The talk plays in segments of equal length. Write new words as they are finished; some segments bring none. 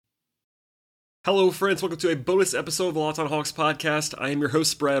Hello friends, welcome to a bonus episode of the Locked On Hawks podcast. I am your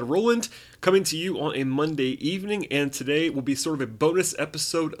host Brad Rowland, coming to you on a Monday evening, and today will be sort of a bonus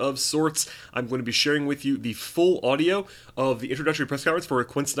episode of sorts. I'm going to be sharing with you the full audio of the introductory press conference for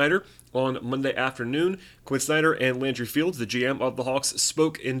Quin Snyder on Monday afternoon. Quin Snyder and Landry Fields, the GM of the Hawks,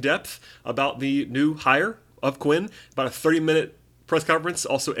 spoke in depth about the new hire of Quin, about a 30-minute press conference,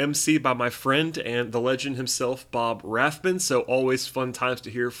 also emceed by my friend and the legend himself, Bob Rathman. So always fun times to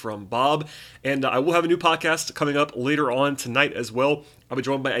hear from Bob. And I will have a new podcast coming up later on tonight as well. I'll be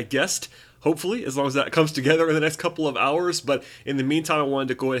joined by a guest, hopefully, as long as that comes together in the next couple of hours. But in the meantime, I wanted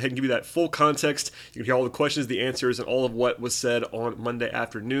to go ahead and give you that full context. You can hear all the questions, the answers, and all of what was said on Monday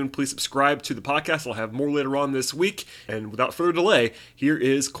afternoon. Please subscribe to the podcast. I'll have more later on this week. And without further delay, here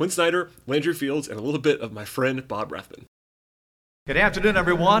is Quin Snyder, Landry Fields, and a little bit of my friend Bob Rathman. Good afternoon,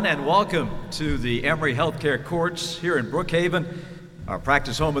 everyone, and welcome to the Emory Healthcare Courts here in Brookhaven, our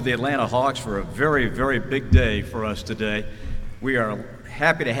practice home of the Atlanta Hawks, for a very, very big day for us today. We are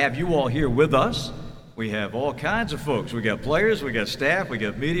happy to have you all here with us. We have all kinds of folks. We got players, we got staff, we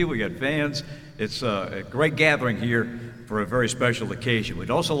got media, we got fans. It's a great gathering here for a very special occasion.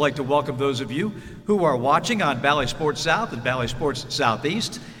 We'd also like to welcome those of you who are watching on Valley Sports South and Valley Sports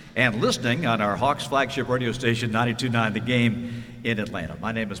Southeast, and listening on our Hawks flagship radio station, 92.9 The Game in Atlanta.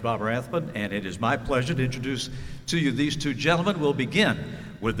 My name is Bob Rathman, and it is my pleasure to introduce to you these two gentlemen. We'll begin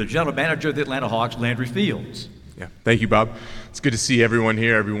with the general manager of the Atlanta Hawks, Landry Fields. Yeah, thank you, Bob. It's good to see everyone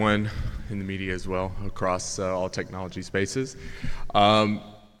here, everyone in the media as well, across all technology spaces.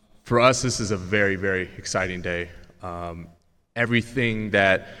 For us, this is a very, very exciting day. Everything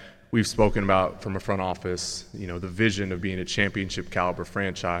that we've spoken about from a front office, the vision of being a championship caliber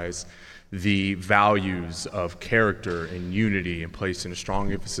franchise, the values of character and unity and placing a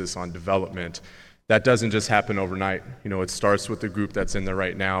strong emphasis on development, that doesn't just happen overnight. It starts with the group that's in there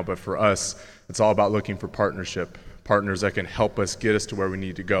right now, but for us, it's all about looking for partners that can help us get us to where we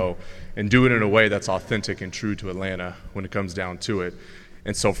need to go and do it in a way that's authentic and true to Atlanta when it comes down to it.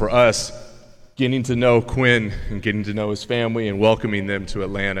 And so for us, getting to know Quin and getting to know his family and welcoming them to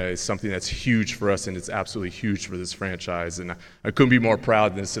Atlanta is something that's huge for us, and it's absolutely huge for this franchise. And I couldn't be more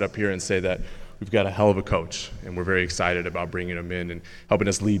proud than to sit up here and say that we've got a hell of a coach, and we're very excited about bringing him in and helping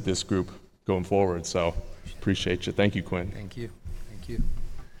us lead this group going forward. So appreciate you. Thank you, Quin. Thank you. Thank you.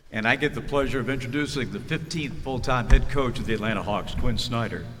 And I get the pleasure of introducing the 15th full-time head coach of the Atlanta Hawks, Quin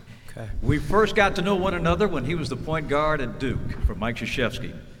Snyder. Okay. We first got to know one another when he was the point guard at Duke for Mike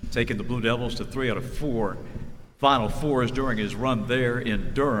Krzyzewski, taking the Blue Devils to 3 out of 4 Final Fours during his run there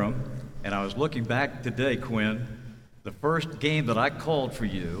in Durham. And I was looking back today, Quin, the first game that I called for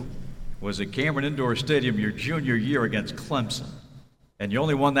you was at Cameron Indoor Stadium your junior year against Clemson. And you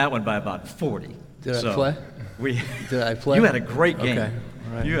only won that one by about 40. Did I play? Did I play? You had a great game. Okay.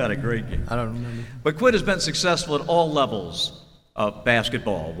 All right. You had a great game. I don't remember. But Quin has been successful at all levels of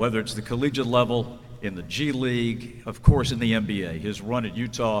basketball, whether it's the collegiate level, in the G League, of course in the NBA. His run at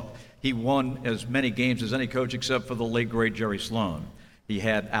Utah, he won as many games as any coach except for the late, great Jerry Sloan. He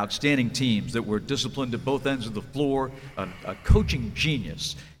had outstanding teams that were disciplined at both ends of the floor, a coaching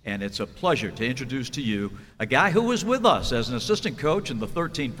genius. And it's a pleasure to introduce to you a guy who was with us as an assistant coach in the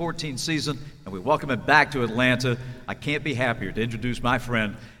 13-14 season, and we welcome him back to Atlanta. I can't be happier to introduce my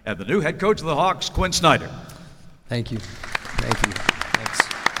friend and the new head coach of the Hawks, Quin Snyder. Thank you. Thank you.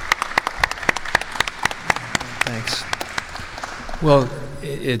 Thanks. Well,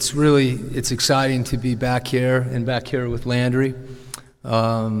 it's exciting to be back here with Landry.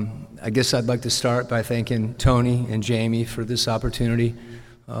 I guess I'd like to start by thanking Tony and Jamie for this opportunity.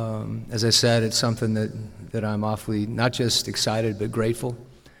 As I said, it's something that I'm awfully not just excited but grateful.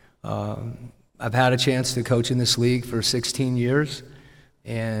 I've had a chance to coach in this league for 16 years,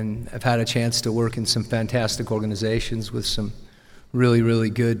 and I've had a chance to work in some fantastic organizations with some really, really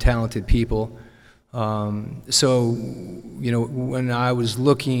good, talented people. So, when I was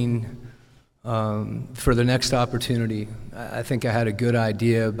looking for the next opportunity, I think I had a good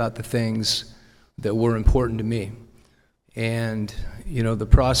idea about the things that were important to me. And, the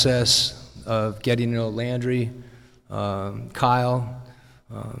process of getting to know Landry, Kyle,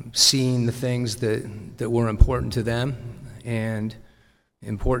 seeing the things that were important to them and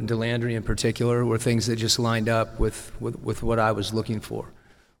important to Landry in particular were things that just lined up with what I was looking for.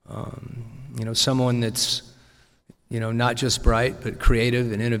 Someone that's, not just bright, but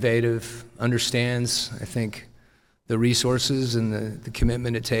creative and innovative, understands, I think, the resources and the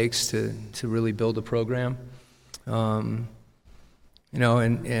commitment it takes to really build a program. And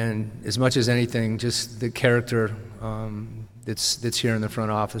as much as anything, just the character that's here in the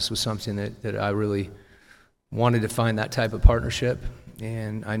front office was something that I really wanted to find that type of partnership.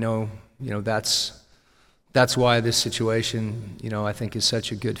 And I know that's why this situation, I think is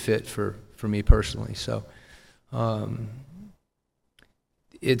such a good fit for me personally. So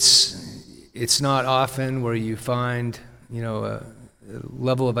it's not often where you find, a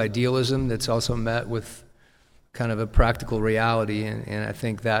level of idealism that's also met with kind of a practical reality, and I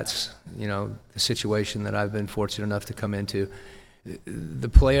think that's, the situation that I've been fortunate enough to come into. The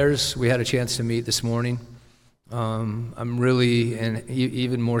players we had a chance to meet this morning, I'm really, and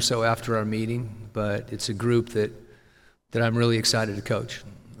even more so after our meeting, but it's a group that I'm really excited to coach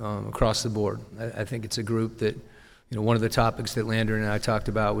across the board. I think it's a group that, one of the topics that Landry and I talked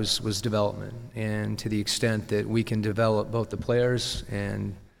about was development, and to the extent that we can develop both the players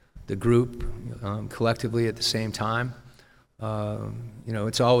and the group collectively at the same time,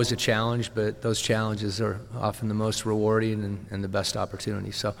 it's always a challenge, but those challenges are often the most rewarding and the best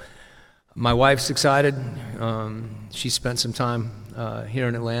opportunity. So my wife's excited. She spent some time here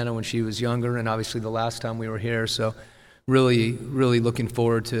in Atlanta when she was younger, and obviously the last time we were here. So really, really looking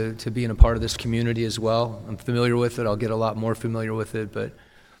forward to being a part of this community as well. I'm familiar with it. I'll get a lot more familiar with it, but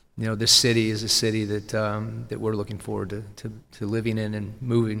this city is a city that we're looking forward to living in and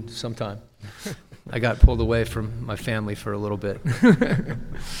moving sometime. I got pulled away from my family for a little bit.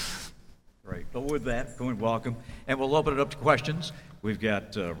 Great. Well, with that, go and welcome, and we'll open it up to questions. We've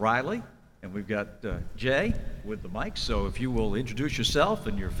got Riley, and we've got Jay with the mic. So if you will introduce yourself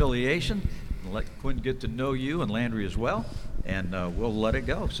and your affiliation, and let Quinn get to know you and Landry as well, and we'll let it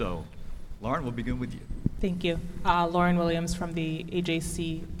go. So, Lauren, we'll begin with you. Thank you. Lauren Williams from the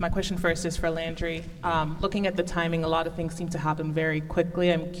AJC. My question first is for Landry. Looking at the timing, a lot of things seem to happen very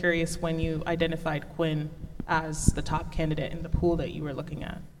quickly. I'm curious when you identified Quinn as the top candidate in the pool that you were looking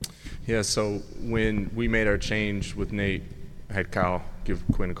at. Yeah, so when we made our change with Nate, I had Kyle give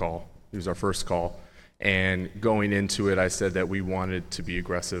Quinn a call. He was our first call. And going into it, I said that we wanted to be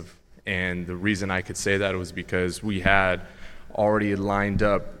aggressive. And the reason I could say that was because we had already lined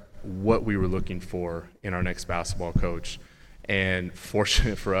up what we were looking for in our next basketball coach. And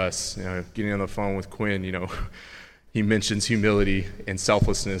fortunate for us, getting on the phone with Quinn, he mentions humility and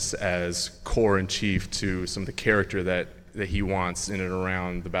selflessness as core and chief to some of the character that he wants in and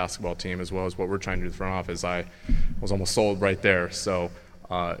around the basketball team, as well as what we're trying to do in the front office. I was almost sold right there. So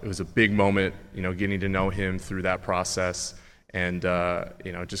it was a big moment, getting to know him through that process, and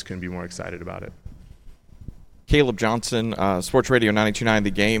just couldn't be more excited about it. Caleb Johnson, Sports Radio 92.9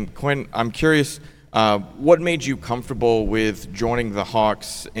 The Game. Quinn, I'm curious, what made you comfortable with joining the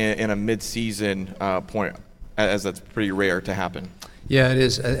Hawks in a mid-season point, as that's pretty rare to happen? Yeah, it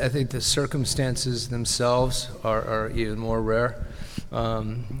is. I think the circumstances themselves are even more rare.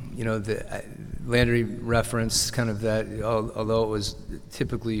 Landry referenced kind of that, although it was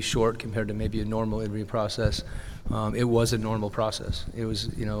typically short compared to maybe a normal interview process, it was a normal process. It was,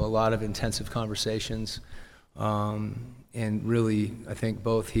 a lot of intensive conversations. And really, I think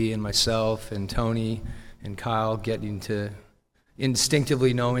both he and myself and Tony and Kyle getting to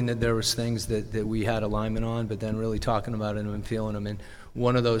instinctively knowing that there was things that we had alignment on, but then really talking about them and feeling them. And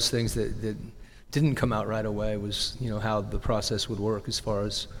one of those things that didn't come out right away was, how the process would work as far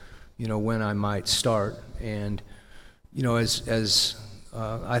as, when I might start. And, as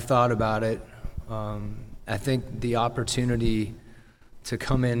I thought about it, I think the opportunity to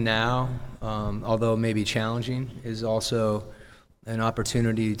come in now, although maybe challenging, is also an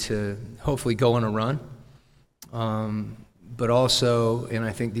opportunity to hopefully go on a run. But also, and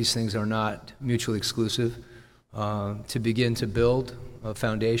I think these things are not mutually exclusive, to begin to build a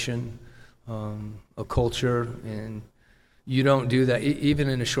foundation, a culture, and you don't do that even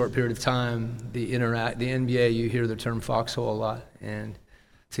in a short period of time. The NBA, you hear the term foxhole a lot, and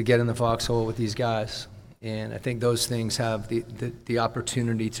to get in the foxhole with these guys, and I think those things have the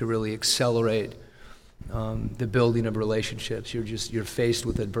opportunity to really accelerate the building of relationships. You're faced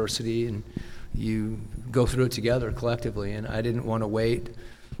with adversity, and you go through it together collectively. And I didn't want to wait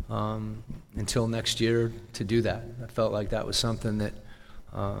until next year to do that. I felt like that was something that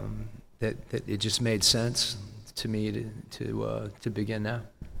it just made sense to me to begin now.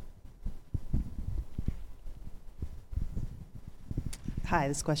 Hi,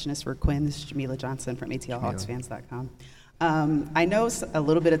 this question is for Quinn. This is Jamila Johnson from ATLHawksFans.com. I know a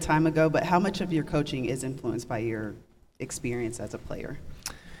little bit of time ago, but how much of your coaching is influenced by your experience as a player?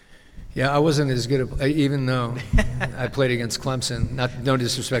 Yeah, I wasn't as good, even though I played against Clemson. No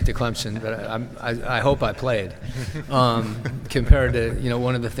disrespect to Clemson, but I hope I played. Compared to,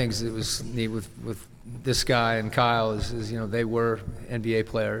 one of the things that was neat with this guy and Kyle is they were NBA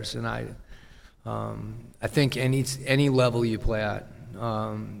players, and I think any level you play at,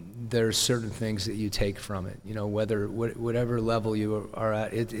 there's certain things that you take from it. You know, whatever level you are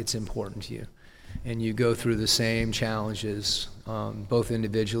at, it's important to you. And you go through the same challenges, both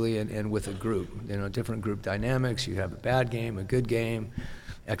individually and with a group. You know, different group dynamics. You have a bad game, a good game,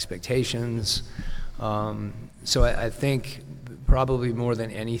 expectations. So I think probably more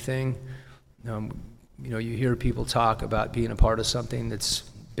than anything, you know, you hear people talk about being a part of something that's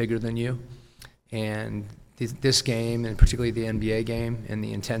bigger than you. And this game, and particularly the NBA game, and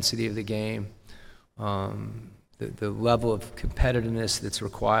the intensity of the game, the level of competitiveness that's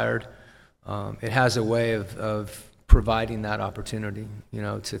required, it has a way of providing that opportunity, you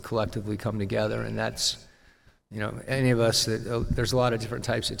know, to collectively come together. And that's, you know, any of us there's a lot of different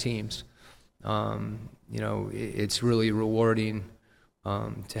types of teams. You know, it's really rewarding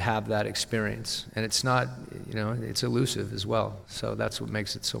to have that experience, and it's not, you know, it's elusive as well. So that's what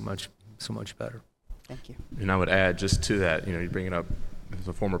makes it so much better. Thank you. And I would add just to that, you know, you bring it up as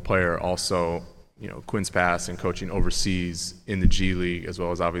a former player, also, you know, Quinn's past and coaching overseas in the G League as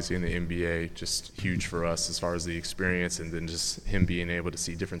well as obviously in the NBA, just huge for us as far as the experience, and then just him being able to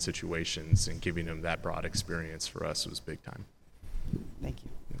see different situations and giving him that broad experience for us was big time. Thank you.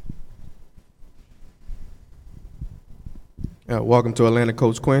 Welcome to Atlanta,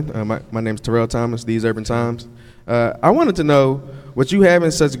 Coach Quinn. My name is Terrell Thomas, These Urban Times. I wanted to know, what you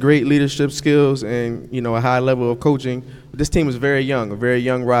having such great leadership skills and, you know, a high level of coaching. This team is very young, a very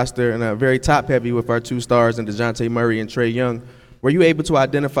young roster, and very top-heavy with our two stars in DeJounte Murray and Trae Young. Were you able to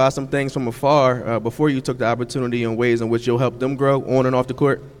identify some things from afar before you took the opportunity in ways in which you'll help them grow on and off the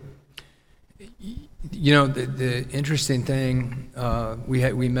court? You know, the interesting thing,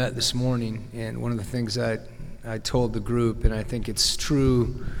 we met this morning, and one of the things that I told the group, and I think it's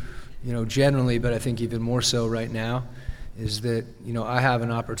true, you know, generally, but I think even more so right now, is that, you know, I have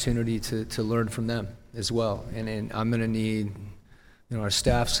an opportunity to learn from them as well. And I'm going to need, you know, our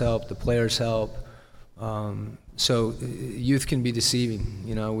staff's help, the players' help. So youth can be deceiving.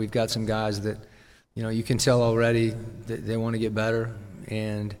 You know, we've got some guys that, you know, you can tell already that they want to get better.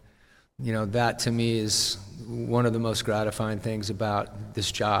 And, you know, that to me is one of the most gratifying things about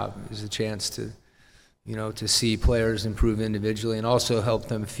this job, is a chance to, you know, to see players improve individually and also help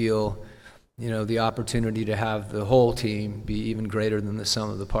them feel, you know, the opportunity to have the whole team be even greater than the sum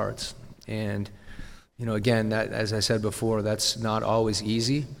of the parts. And, you know, again, that, as I said before, that's not always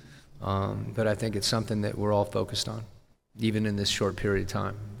easy, but I think it's something that we're all focused on, even in this short period of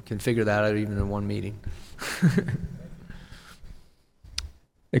time. You can figure that out even in one meeting.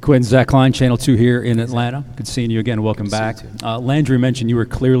 Hey, Quinn, Zach Klein, Channel 2 here in Atlanta. Good seeing you again. Welcome back. Landry mentioned you were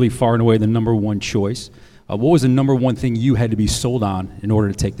clearly far and away the number one choice. What was the number one thing you had to be sold on in order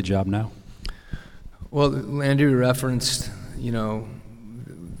to take the job now? Well, Landry referenced, you know,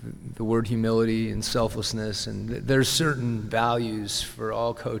 the word humility and selflessness, and there's certain values for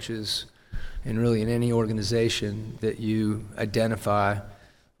all coaches and really in any organization that you identify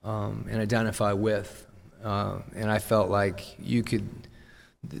and identify with. And I felt like you could,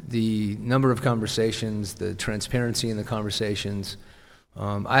 the number of conversations, the transparency in the conversations,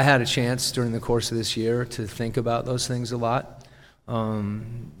 I had a chance during the course of this year to think about those things a lot.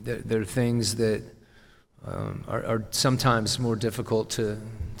 There are things that are sometimes more difficult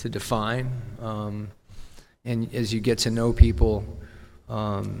to define. And as you get to know people,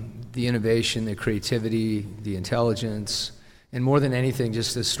 the innovation, the creativity, the intelligence, and more than anything,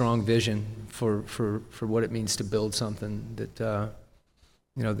 just a strong vision for what it means to build something that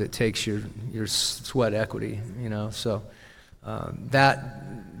you know, that takes your sweat equity, you know. So that,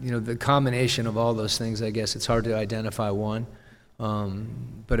 you know, the combination of all those things, I guess it's hard to identify one.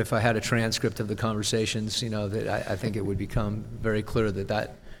 But if I had a transcript of the conversations, you know, that I think it would become very clear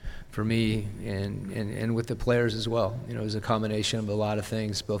that for me and with the players as well, you know, it was a combination of a lot of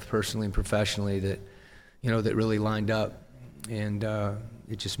things, both personally and professionally, that, you know, that really lined up. And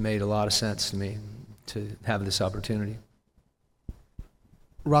it just made a lot of sense to me to have this opportunity.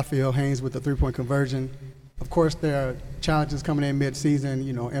 Raphael Haynes with the three-point conversion. Of course, there are challenges coming in mid-season,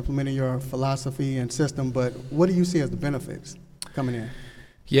 you know, implementing your philosophy and system, but what do you see as the benefits coming in?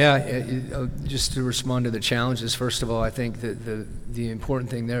 Yeah, just to respond to the challenges, first of all, I think that the important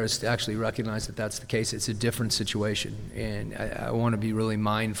thing there is to actually recognize that that's the case. It's a different situation, and I want to be really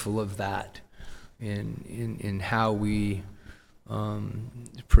mindful of that in how we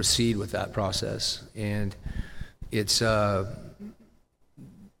proceed with that process. And it's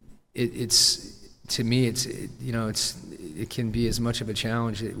to me, it can be as much of a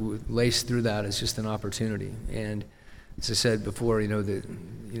challenge. Laced through that is just an opportunity. And as I said before, you know,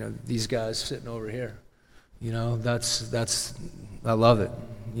 these guys sitting over here, you know, that's I love it,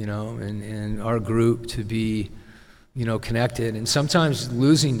 you know, and our group to be, connected. And sometimes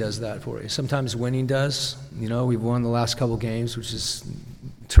losing does that for you. Sometimes winning does. We've won the last couple games, which is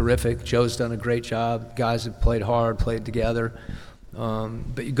terrific. Joe's done a great job. Guys have played hard, played together.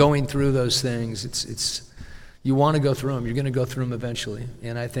 But going through those things, it's you want to go through them. You're going to go through them eventually.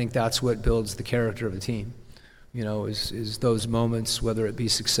 And I think that's what builds the character of a team, is those moments, whether it be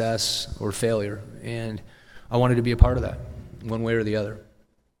success or failure. And I wanted to be a part of that, one way or the other.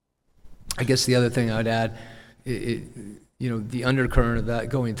 I guess the other thing I'd add, the undercurrent of that,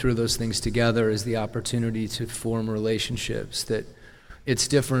 going through those things together, is the opportunity to form relationships that it's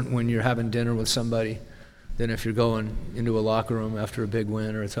different when you're having dinner with somebody than if you're going into a locker room after a big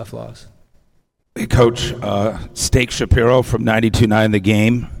win or a tough loss. Hey, Coach, Steak Shapiro from 92.9 The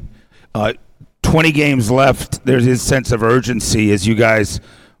Game. 20 games left. There's this sense of urgency as you guys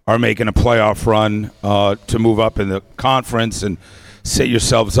are making a playoff run to move up in the conference and set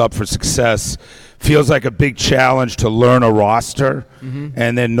yourselves up for success. Feels like a big challenge to learn a roster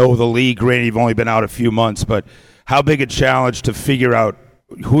and then know the league. Granted, you've only been out a few months, but how big a challenge to figure out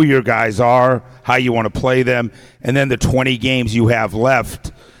who your guys are, how you want to play them, and then the 20 games you have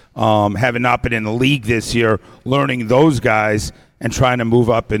left, having not been in the league this year, learning those guys and trying to move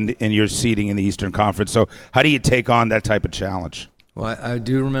up in your seeding in the Eastern Conference. So how do you take on that type of challenge? Well, I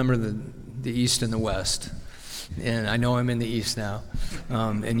do remember the East and the West. And I know I'm in the East now,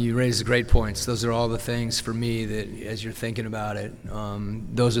 and you raise great points. Those are all the things for me that, as you're thinking about it,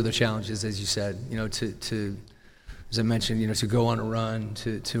 those are the challenges, as you said. To as I mentioned, to go on a run,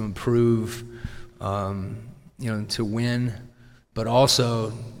 to improve, to win, but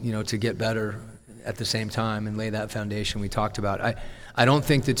also, to get better at the same time and lay that foundation we talked about. I don't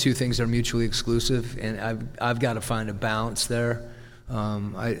think the two things are mutually exclusive, and I've got to find a balance there.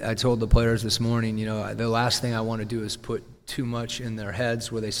 I told the players this morning, the last thing I want to do is put too much in their heads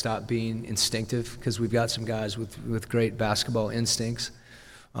where they stop being instinctive, because we've got some guys with great basketball instincts.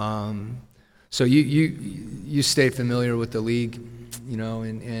 So you stay familiar with the league,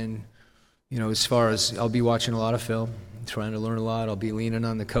 and as far as I'll be watching a lot of film, trying to learn a lot. I'll be leaning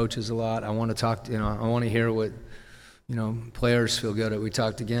on the coaches a lot. I want to talk, I want to hear what, players feel good at. We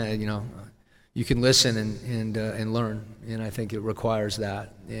talked again, you can listen and learn, and I think it requires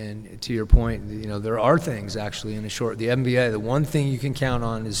that. And to your point, there are things actually in the NBA, the one thing you can count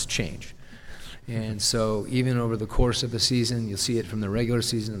on is change. And so even over the course of the season, you'll see it from the regular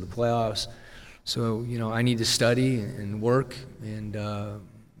season to the playoffs. So, I need to study and work and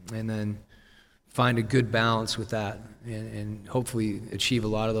then find a good balance with that and hopefully achieve a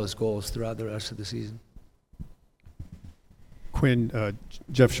lot of those goals throughout the rest of the season. Quinn,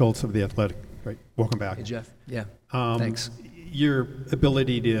 Jeff Schultz of The Athletic. Right. Welcome back. Hey, Jeff. Yeah. Thanks. Your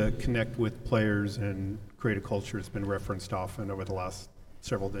ability to connect with players and create a culture has been referenced often over the last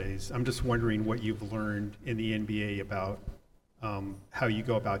several days. I'm just wondering what you've learned in the NBA about how you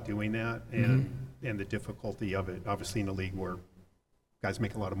go about doing that and the difficulty of it. Obviously, in a league where guys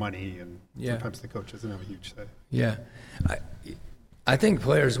make a lot of money and sometimes the coach doesn't have a huge say. Yeah. I think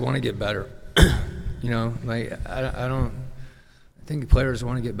players want to get better. I think players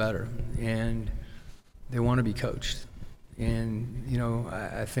want to get better, and they want to be coached. And,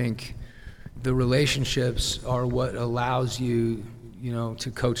 I think the relationships are what allows you,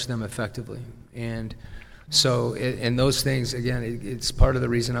 to coach them effectively. And so, and those things, again, it's part of the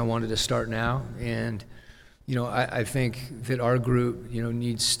reason I wanted to start now. And, I think that our group,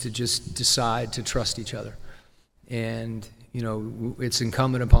 needs to just decide to trust each other. And, it's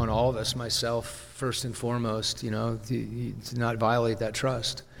incumbent upon all of us, myself first and foremost, to not violate that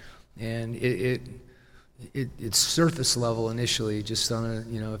trust. And it's surface level initially, just on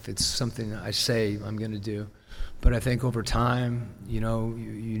a, if it's something I say I'm going to do. But I think over time, you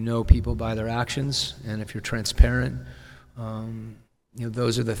know people by their actions, and if you're transparent,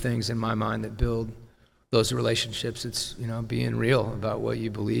 those are the things in my mind that build those relationships. It's, being real about what you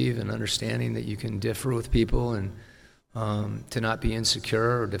believe and understanding that you can differ with people and to not be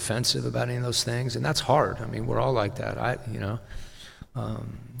insecure or defensive about any of those things. And that's hard. I mean, we're all like that.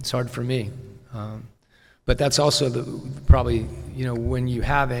 It's hard for me. But that's also probably, when you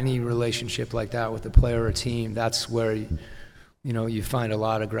have any relationship like that with a player or a team, that's where, you find a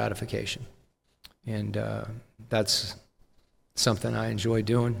lot of gratification. And that's something I enjoy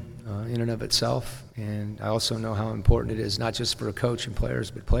doing in and of itself. And I also know how important it is, not just for a coach and players,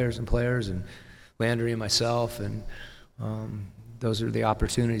 but players and Landry and myself. And those are the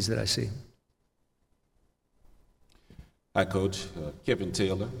opportunities that I see. Hi, Coach. Kevin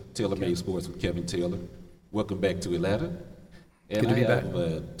Taylor, Taylor-Made Sports with Kevin Taylor. Welcome back to Atlanta. And I have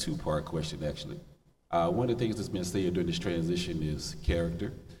a two-part question, actually. One of the things that's been said during this transition is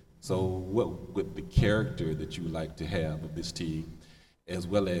character. So what would the character that you would like to have of this team, as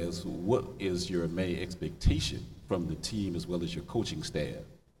well as what is your main expectation from the team as well as your coaching staff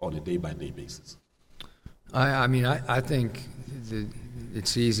on a day-by-day basis? I think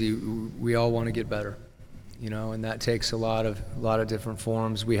it's easy. We all want to get better, and that takes a lot of different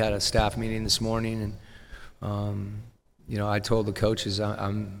forms. We had a staff meeting this morning, and I told the coaches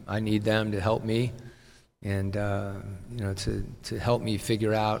I need them to help me, and to help me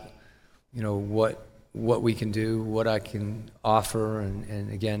figure out, what we can do, what I can offer,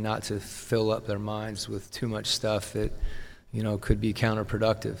 and again, not to fill up their minds with too much stuff that could be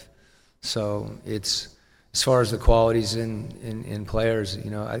counterproductive. So it's, as far as the qualities in players,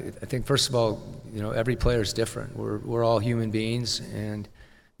 I think first of all, every player is different. We're all human beings, and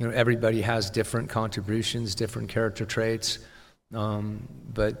everybody has different contributions, different character traits.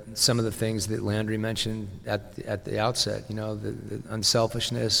 But some of the things that Landry mentioned at the outset, the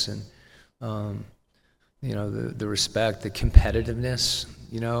unselfishness and the respect, the competitiveness,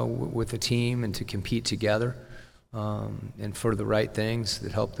 with the team, and to compete together, and for the right things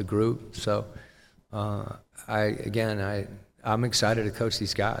that help the group. So. I'm excited to coach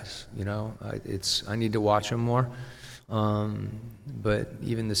these guys. I need to watch them more. But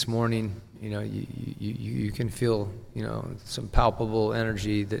even this morning, you can feel, some palpable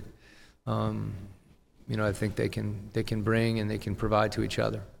energy that, I think they can bring and they can provide to each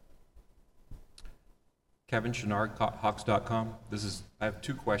other. Kevin Chouinard, Hawks.com. I have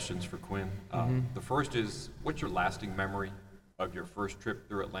two questions for Quinn. The first is, what's your lasting memory of your first trip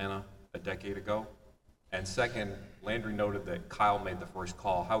through Atlanta a decade ago? And second, Landry noted that Kyle made the first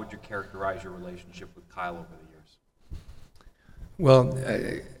call. How would you characterize your relationship with Kyle over the years? Well,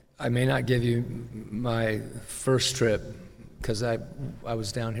 I may not give you my first trip, because I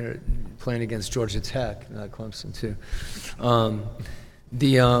was down here playing against Georgia Tech, not Clemson too.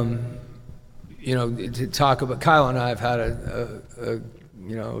 To talk about, Kyle and I have had a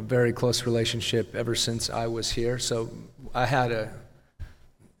very close relationship ever since I was here. So I had a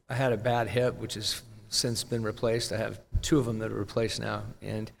bad hip, which is since been replaced. I have two of them that are replaced now,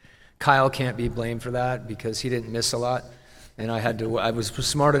 and Kyle can't be blamed for that because he didn't miss a lot, and I was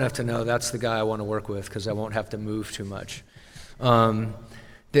smart enough to know that's the guy I want to work with because I won't have to move too much. I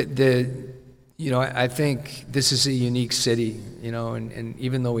think this is a unique city, and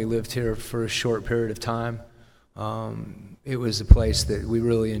even though we lived here for a short period of time, it was a place that we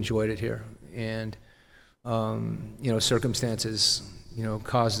really enjoyed it here, and circumstances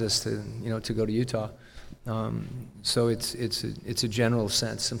caused us to go to Utah. So it's a general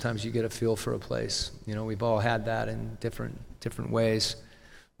sense. Sometimes you get a feel for a place. We've all had that in different ways.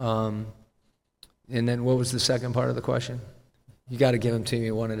 And then what was the second part of the question? You got to give them to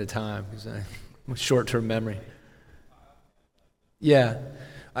me one at a time because short-term memory. Yeah,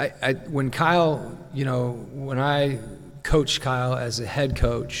 when Kyle, when I coached Kyle as a head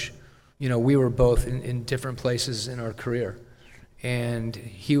coach, we were both in different places in our career. And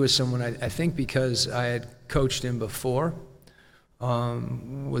he was someone, I think because I had coached him before,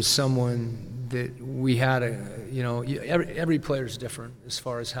 was someone that we had every player is different as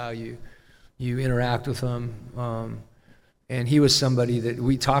far as how you interact with them. And he was somebody that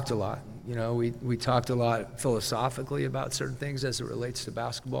we talked a lot. We talked a lot philosophically about certain things as it relates to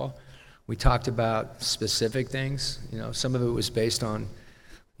basketball. We talked about specific things. Some of it was based on,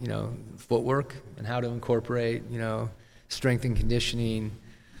 footwork and how to incorporate, strength and conditioning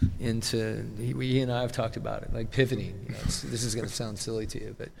into, he and I have talked about it, like pivoting. This is going to sound silly to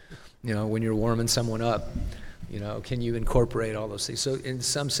you, but when you're warming someone up, can you incorporate all those things? So in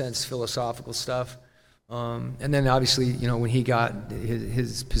some sense, philosophical stuff. And then obviously, when he got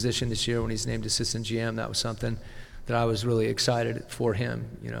his position this year, when he's named assistant GM, that was something that I was really excited for him,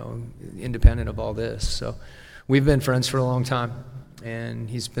 independent of all this. So we've been friends for a long time, and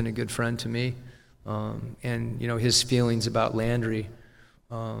he's been a good friend to me. And his feelings about Landry,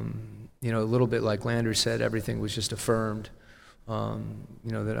 a little bit like Landry said, everything was just affirmed,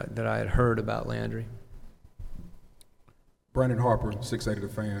 that I had heard about Landry. Brandon Harper, 680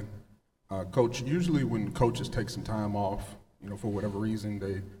 The Fan. Coach, usually when coaches take some time off, for whatever reason,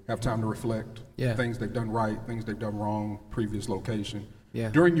 they have time to reflect. Yeah. Things they've done right, things they've done wrong, previous location. Yeah.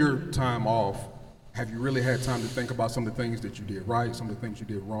 During your time off, have you really had time to think about some of the things that you did right, some of the things you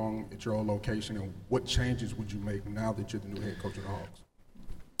did wrong at your old location, and what changes would you make now that you're the new head coach of the Hawks?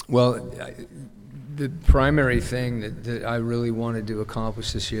 Well, the primary thing that I really wanted to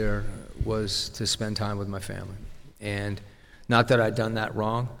accomplish this year was to spend time with my family. And not that I'd done that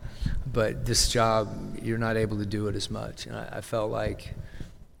wrong, but this job, you're not able to do it as much. And I felt like,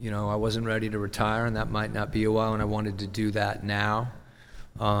 I wasn't ready to retire, and that might not be a while, and I wanted to do that now.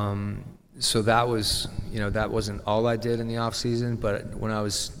 So that was, that wasn't all I did in the off season, but when I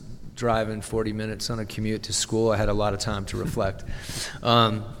was driving 40 minutes on a commute to school, I had a lot of time to reflect.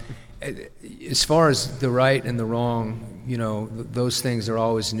 As far as the right and the wrong, those things are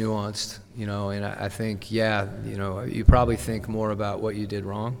always nuanced, and I think, you probably think more about what you did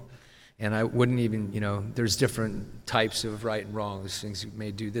wrong. And I wouldn't even, there's different types of right and wrong. There's things you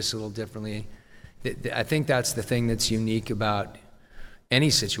may do this a little differently. I think that's the thing that's unique about any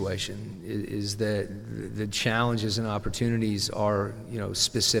situation is that the challenges and opportunities are,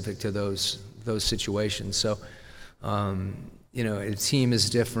 specific to those situations. So, a team is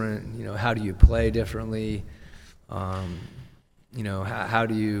different. How do you play differently? How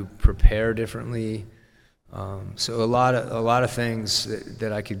do you prepare differently? So a lot of things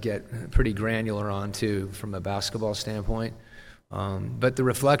that I could get pretty granular on too, from a basketball standpoint. But the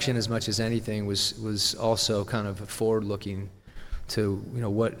reflection, as much as anything, was also kind of forward-looking to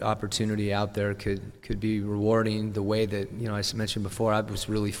what opportunity out there could be rewarding. The way that I mentioned before, I was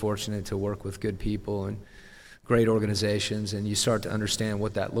really fortunate to work with good people and great organizations, and you start to understand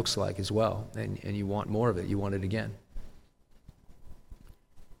what that looks like as well, and you want more of it. You want it again.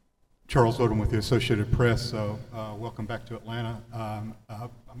 Charles Odom with the Associated Press. Welcome back to Atlanta.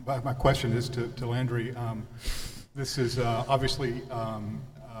 My question is to Landry. This is obviously,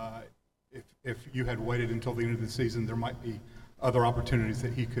 if you had waited until the end of the season, there might be other opportunities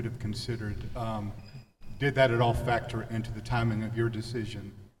that he could have considered. Did that at all factor into the timing of your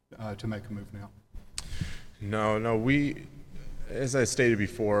decision to make a move now? No, as I stated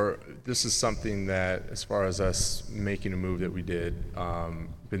before, this is something that, as far as us making a move that we did,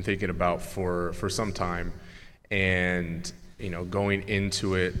 been thinking about for some time. And, going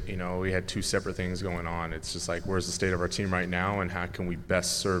into it, we had two separate things going on. It's just like, where's the state of our team right now, and how can we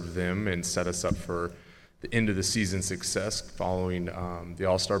best serve them and set us up for the end of the season success following the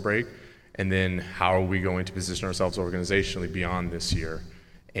All-Star break? And then how are we going to position ourselves organizationally beyond this year?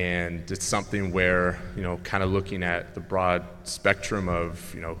 And it's something where, kind of looking at the broad spectrum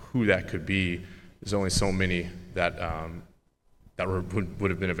of, who that could be, there's only so many that would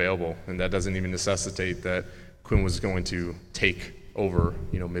have been available. And that doesn't even necessitate that Quinn was going to take over,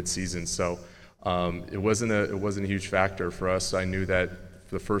 mid-season. So it wasn't a huge factor for us. I knew that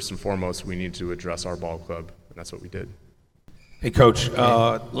the first and foremost, we needed to address our ball club, and that's what we did. Hey, Coach,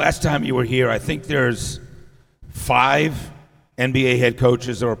 last time you were here, I think there's 5 NBA head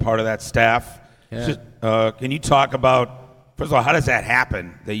coaches that were part of that staff. Yeah. Can you talk about, first of all, how does that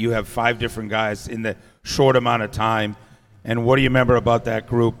happen, that you have 5 different guys in the short amount of time? And what do you remember about that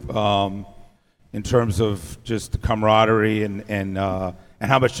group in terms of just the camaraderie and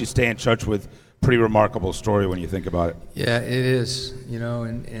how much you stay in touch with? Pretty remarkable story when you think about it. Yeah, it is,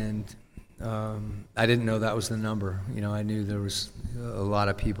 and I didn't know that was the number. I knew there was a lot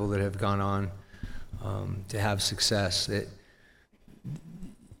of people that have gone on to have success.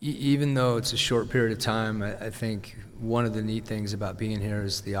 Even though it's a short period of time, I think one of the neat things about being here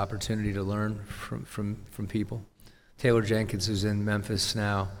is the opportunity to learn from people. Taylor Jenkins, who's in Memphis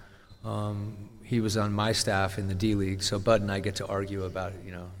now, he was on my staff in the D League, so Bud and I get to argue about it.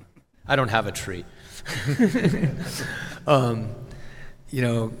 I don't have a tree.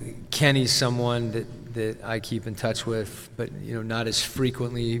 Kenny's someone that I keep in touch with, but not as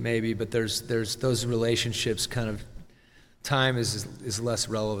frequently maybe. But there's those relationships kind of. Time is less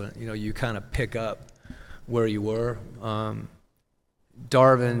relevant. You kind of pick up where you were.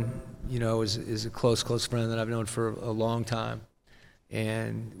 Darvin, is a close friend that I've known for a long time.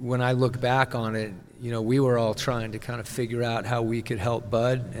 And when I look back on it, we were all trying to kind of figure out how we could help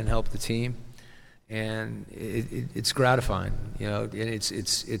Bud and help the team. And it's gratifying, and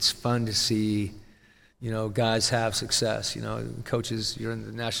it's fun to see, guys have success. Coaches, you're in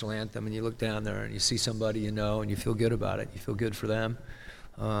the national anthem and you look down there and you see somebody and you feel good about it. You feel good for them.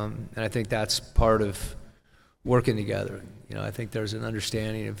 And I think that's part of working together. I think there's an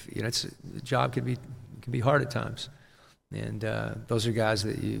understanding of, the job can be hard at times. And those are guys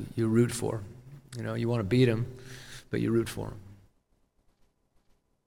that you root for. You want to beat them, but you root for them.